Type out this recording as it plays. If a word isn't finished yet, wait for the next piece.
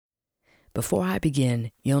Before I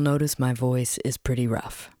begin, you'll notice my voice is pretty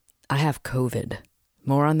rough. I have COVID.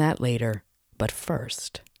 More on that later, but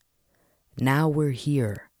first. Now we're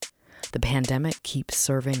here. The pandemic keeps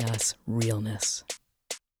serving us realness.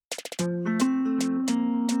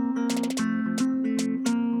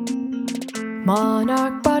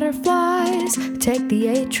 Monarch butterflies take the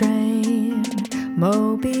A train.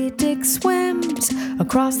 Moby Dick swims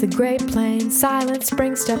across the Great Plains. Silent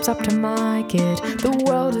Spring steps up to mic it. The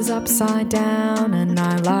world is upside down and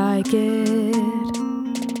I like it.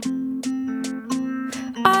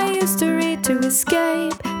 I used to read to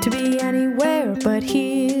escape, to be anywhere but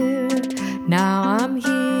here. Now I'm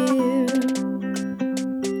here.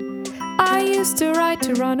 I used to write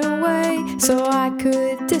to run away so I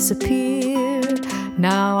could disappear.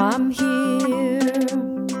 Now I'm here.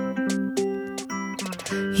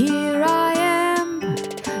 Here I am,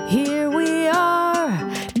 here we are.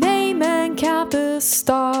 Name and count the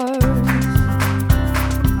stars.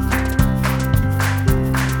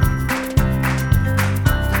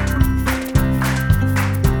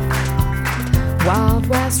 Wild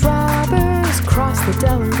West robbers cross the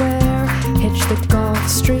Delaware, hitch the Gulf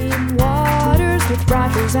Stream waters with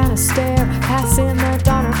Rogers and Astaire, passing the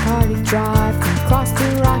Donner Party drive through, cross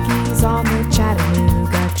the Rockies on the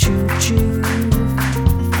Chattanooga choo-choo.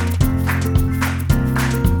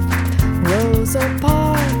 Rosa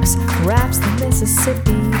Parks wraps the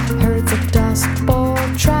Mississippi, herds of Dust Bowl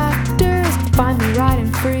tractors finally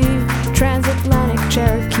riding free, transatlantic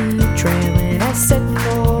Cherokee trailing as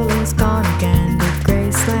Sentinel is gone again to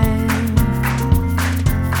Graceland.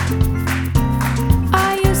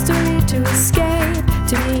 I used to read to escape,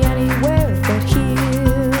 to be anywhere but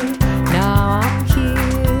here. Now I'm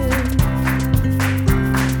here.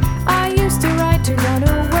 I used to write to run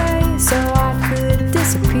away so I could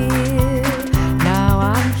disappear. Now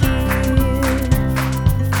I'm here.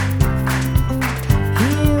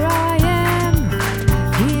 Here I am,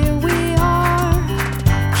 here we are.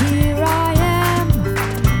 Here I am,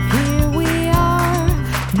 here we are.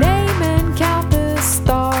 Name and count the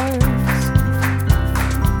stars.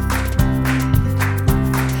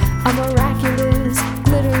 A miraculous,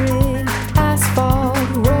 glittering asphalt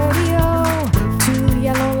rodeo. Two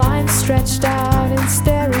yellow lines stretched out in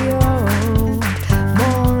stereo.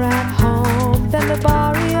 More at home than the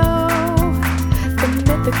barrio. The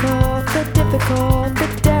mythical, the difficult, the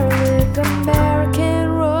derelict American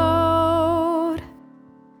road.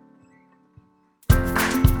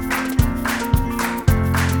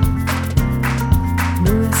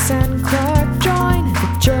 Lewis and Clark join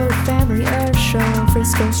the Joe Family Air Show.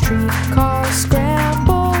 Frisco Street car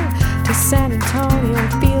scramble to San Antonio.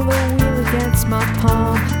 Feel the wheel against my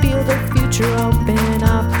palm. Feel the future open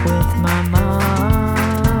up with my mom.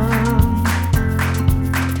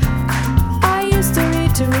 I used to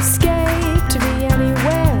read to escape, to be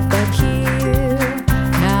anywhere but here.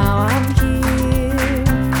 Now I'm here.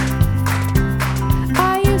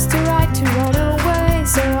 I used to write to run away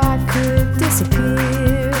so I could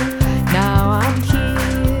disappear. Now I'm here.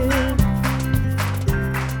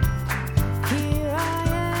 Here I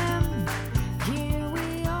am, here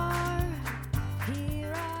we are.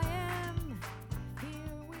 Here I am,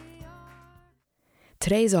 here we are.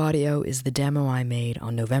 Today's audio is the demo I made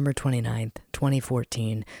on November 29th,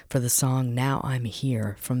 2014 for the song Now I'm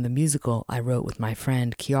Here from the musical I wrote with my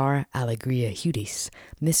friend Chiara Alegria Hudis,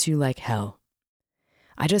 Miss You Like Hell.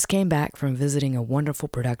 I just came back from visiting a wonderful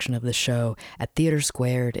production of the show at Theater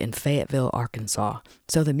Squared in Fayetteville, Arkansas,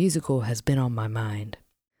 so the musical has been on my mind.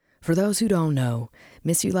 For those who don't know,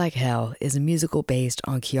 Miss You Like Hell is a musical based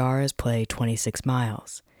on Chiara's play 26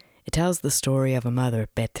 Miles. It tells the story of a mother,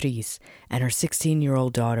 Beatrice, and her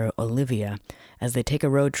 16-year-old daughter, Olivia, as they take a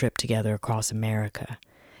road trip together across America.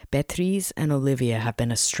 Beatrice and Olivia have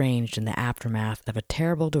been estranged in the aftermath of a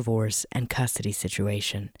terrible divorce and custody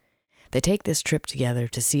situation. They take this trip together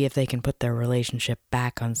to see if they can put their relationship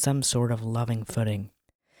back on some sort of loving footing.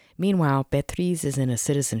 Meanwhile, Beatrice is in a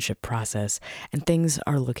citizenship process, and things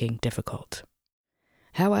are looking difficult.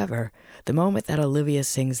 However, the moment that Olivia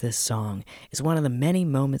sings this song is one of the many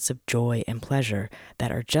moments of joy and pleasure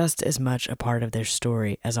that are just as much a part of their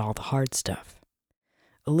story as all the hard stuff.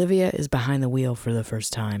 Olivia is behind the wheel for the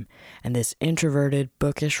first time, and this introverted,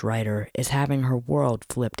 bookish writer is having her world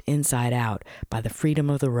flipped inside out by the freedom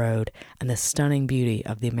of the road and the stunning beauty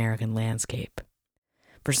of the American landscape.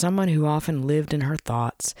 For someone who often lived in her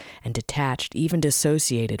thoughts and detached, even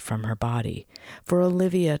dissociated from her body, for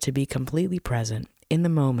Olivia to be completely present in the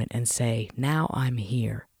moment and say, "Now I'm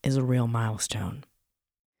here," is a real milestone.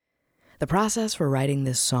 The process for writing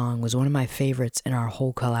this song was one of my favorites in our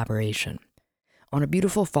whole collaboration. On a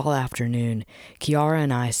beautiful fall afternoon, Kiara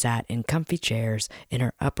and I sat in comfy chairs in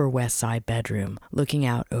her Upper West Side bedroom, looking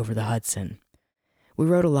out over the Hudson. We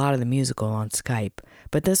wrote a lot of the musical on Skype,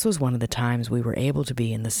 but this was one of the times we were able to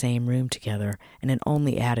be in the same room together, and it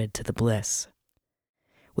only added to the bliss.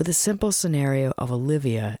 With a simple scenario of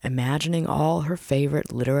Olivia imagining all her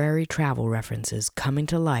favorite literary travel references coming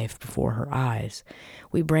to life before her eyes,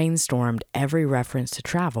 we brainstormed every reference to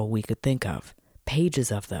travel we could think of,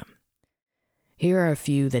 pages of them. Here are a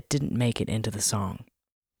few that didn't make it into the song.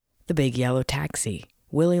 The Big Yellow Taxi,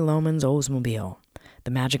 Willie Loman's Oldsmobile, The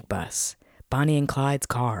Magic Bus, Bonnie and Clyde's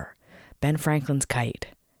Car, Ben Franklin's Kite,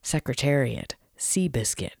 Secretariat,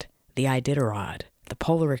 Seabiscuit, The Iditarod, The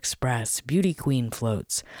Polar Express, Beauty Queen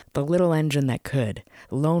Floats, The Little Engine That Could,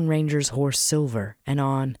 Lone Ranger's Horse Silver, and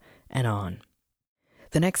on and on.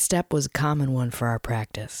 The next step was a common one for our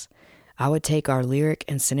practice. I would take our lyric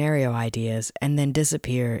and scenario ideas and then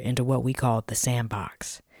disappear into what we called the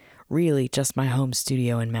sandbox, really just my home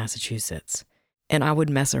studio in Massachusetts. And I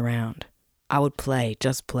would mess around. I would play,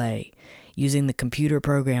 just play. Using the computer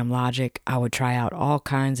program Logic, I would try out all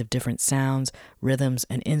kinds of different sounds, rhythms,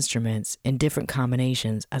 and instruments in different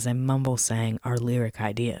combinations as I mumble-sang our lyric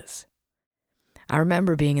ideas. I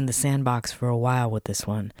remember being in the sandbox for a while with this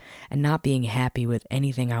one and not being happy with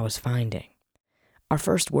anything I was finding. Our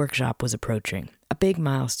first workshop was approaching, a big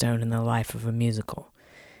milestone in the life of a musical.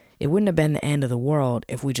 It wouldn't have been the end of the world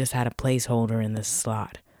if we just had a placeholder in this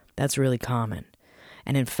slot. That's really common.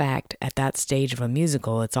 And in fact, at that stage of a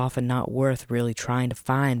musical, it's often not worth really trying to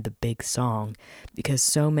find the big song because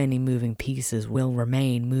so many moving pieces will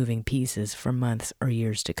remain moving pieces for months or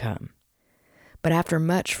years to come. But after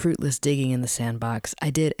much fruitless digging in the sandbox, I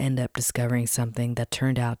did end up discovering something that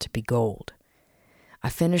turned out to be gold. I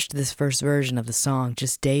finished this first version of the song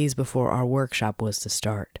just days before our workshop was to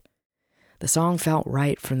start. The song felt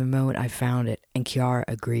right from the moment I found it, and Kiara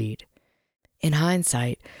agreed. In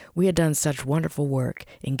hindsight, we had done such wonderful work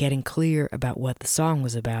in getting clear about what the song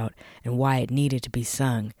was about and why it needed to be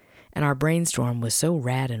sung, and our brainstorm was so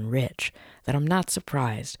rad and rich that I'm not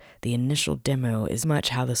surprised the initial demo is much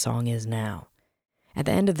how the song is now. At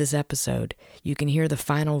the end of this episode, you can hear the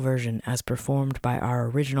final version as performed by our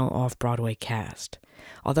original off-Broadway cast.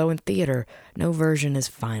 Although in theater, no version is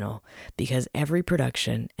final, because every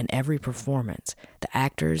production and every performance, the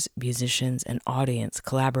actors, musicians, and audience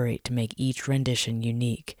collaborate to make each rendition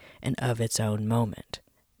unique and of its own moment.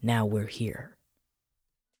 Now we're here.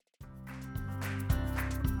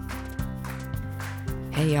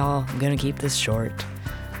 Hey y'all, I'm gonna keep this short.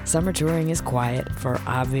 Summer touring is quiet for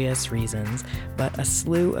obvious reasons, but a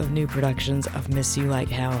slew of new productions of Miss You Like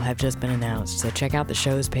Hell have just been announced, so check out the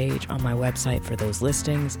shows page on my website for those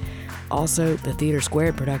listings. Also, the Theater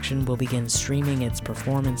Squared production will begin streaming its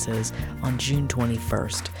performances on June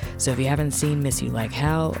 21st, so if you haven't seen Miss You Like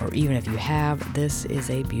Hell, or even if you have, this is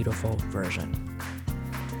a beautiful version.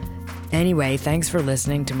 Anyway, thanks for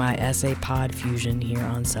listening to my Essay Pod Fusion here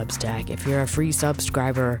on Substack. If you're a free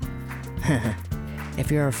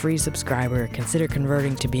subscriber, consider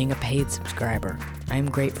converting to being a paid subscriber. I am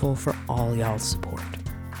grateful for all y'all's support.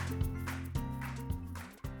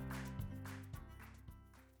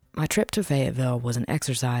 My trip to Fayetteville was an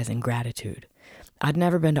exercise in gratitude. I'd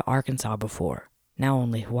never been to Arkansas before. Now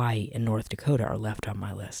only Hawaii and North Dakota are left on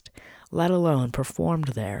my list. Let alone performed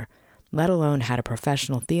there. Let alone had a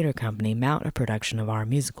professional theater company mount a production of our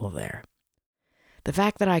musical there. The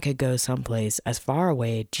fact that I could go someplace as far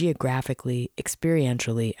away geographically,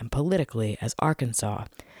 experientially, and politically as Arkansas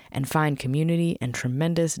and find community and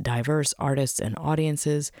tremendous diverse artists and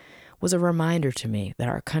audiences was a reminder to me that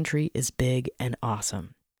our country is big and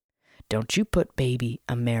awesome. Don't you put baby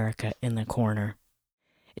America in the corner.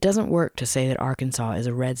 It doesn't work to say that Arkansas is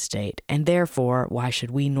a red state, and therefore why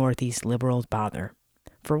should we Northeast liberals bother?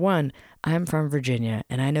 For one, I'm from Virginia,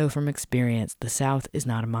 and I know from experience the South is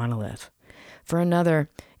not a monolith. For another,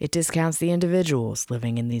 it discounts the individuals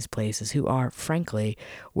living in these places who are, frankly,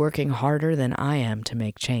 working harder than I am to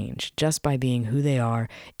make change, just by being who they are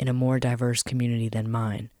in a more diverse community than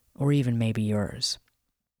mine, or even maybe yours.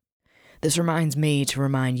 This reminds me to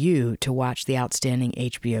remind you to watch the outstanding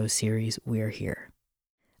HBO series We're Here.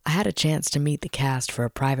 I had a chance to meet the cast for a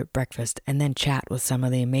private breakfast and then chat with some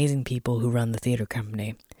of the amazing people who run the theater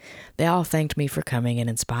company. They all thanked me for coming and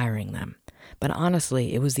inspiring them. But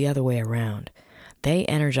honestly, it was the other way around. They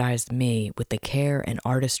energized me with the care and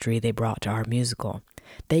artistry they brought to our musical.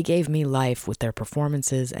 They gave me life with their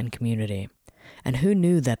performances and community. And who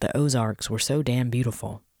knew that the Ozarks were so damn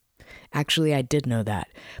beautiful? Actually, I did know that,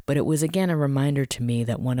 but it was again a reminder to me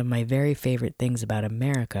that one of my very favorite things about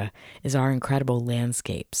America is our incredible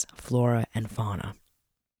landscapes, flora and fauna.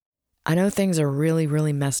 I know things are really,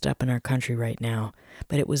 really messed up in our country right now,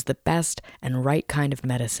 but it was the best and right kind of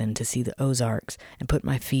medicine to see the Ozarks and put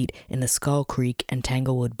my feet in the Skull Creek and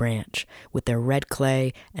Tanglewood Branch with their red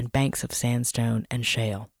clay and banks of sandstone and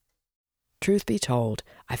shale. Truth be told,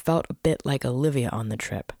 I felt a bit like Olivia on the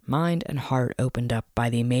trip, mind and heart opened up by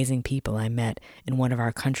the amazing people I met in one of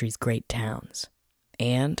our country's great towns.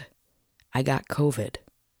 And I got COVID.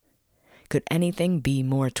 Could anything be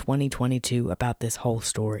more 2022 about this whole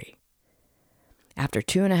story? After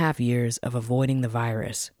 2.5 years of avoiding the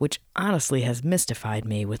virus, which honestly has mystified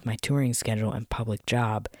me with my touring schedule and public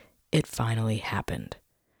job, it finally happened.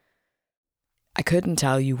 I couldn't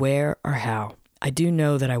tell you where or how. I do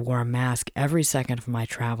know that I wore a mask every second of my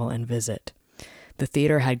travel and visit. The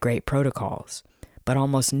theater had great protocols, but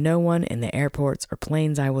almost no one in the airports or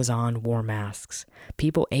planes I was on wore masks.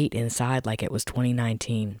 People ate inside like it was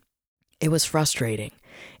 2019. It was frustrating,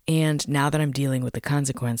 and now that I'm dealing with the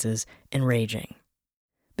consequences, enraging.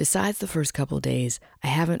 Besides the first couple days, I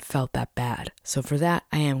haven't felt that bad, so for that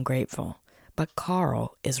I am grateful. But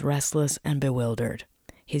Carl is restless and bewildered.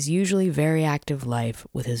 His usually very active life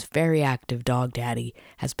with his very active dog daddy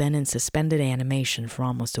has been in suspended animation for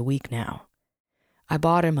almost a week now. I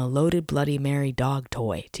bought him a loaded Bloody Mary dog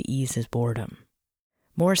toy to ease his boredom.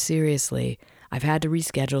 More seriously, I've had to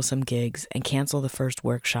reschedule some gigs and cancel the first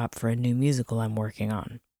workshop for a new musical I'm working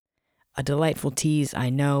on. A delightful tease, I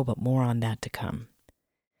know, but more on that to come.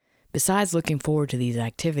 Besides looking forward to these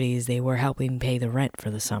activities, they were helping pay the rent for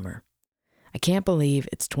the summer. I can't believe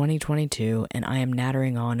it's 2022 and I am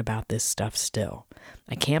nattering on about this stuff still.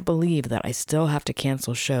 I can't believe that I still have to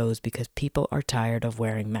cancel shows because people are tired of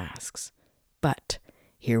wearing masks. But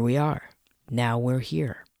here we are. Now we're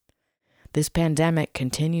here. This pandemic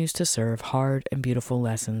continues to serve hard and beautiful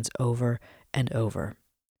lessons over and over.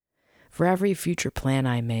 For every future plan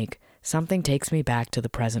I make, something takes me back to the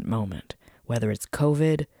present moment, whether it's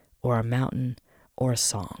COVID, or a mountain, or a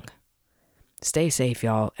song. Stay safe,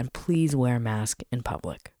 y'all, and please wear a mask in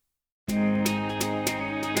public.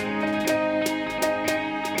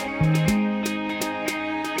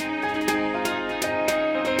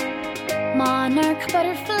 Monarch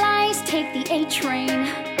butterflies take the A train.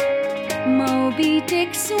 Moby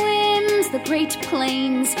Dick swims the Great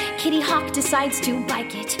Plains. Kitty Hawk decides to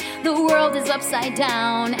bike it. The world is upside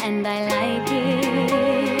down and I like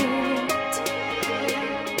it.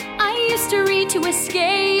 I used to read to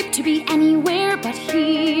escape, to be anywhere but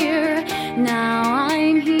here. Now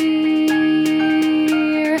I'm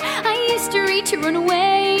here. I used to read to run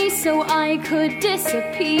away so I could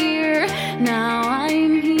disappear. Now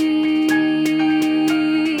I'm here.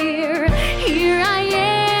 Here I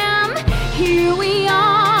am. Here we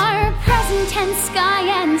are. Present tense, sky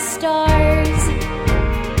and stars.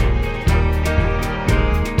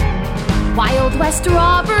 Wild West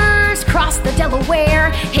robbers cross the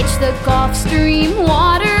Delaware, hitch the Gulf Stream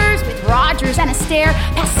waters with Rogers and Astaire,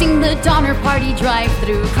 passing the Donner Party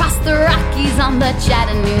drive-thru, cross the Rockies on the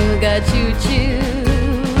Chattanooga choo-choo.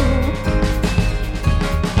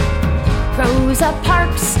 Rosa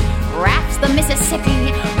Parks rafts the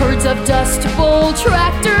Mississippi, herds of Dust Bowl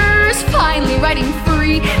tractors finally riding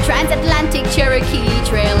free, transatlantic Cherokee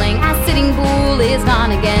trailing as Sitting Bull is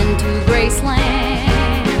gone again to Graceland.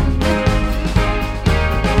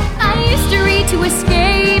 To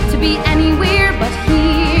escape, to be anywhere but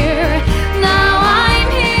here. Now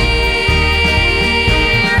I'm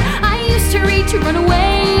here. I used to read to run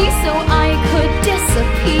away so I could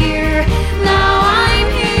disappear. Now I'm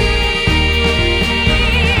here.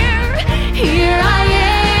 Here I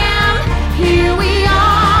am. Here we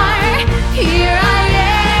are. Here I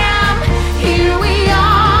am. Here we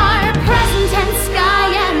are. Present tense,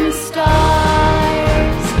 sky and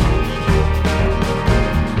stars.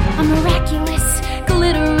 A miraculous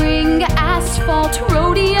glittering asphalt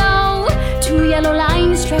rodeo, two yellow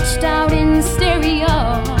lines stretched out in stereo.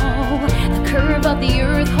 The curve of the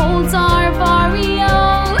earth holds our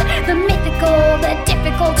barrio, the mythical, the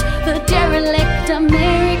difficult, the derelict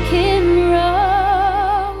American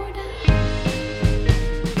road.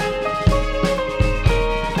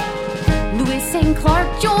 Lewis and Clark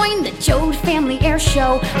joined the Joad Family Air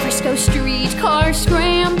Show. Frisco streetcar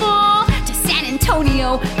scramble to San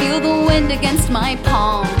Antonio. Feel the wind against my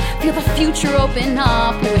palm. Feel the future open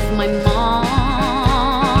up with my mom.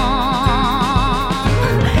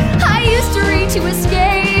 I used to read to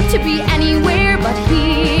escape, to be anywhere but here.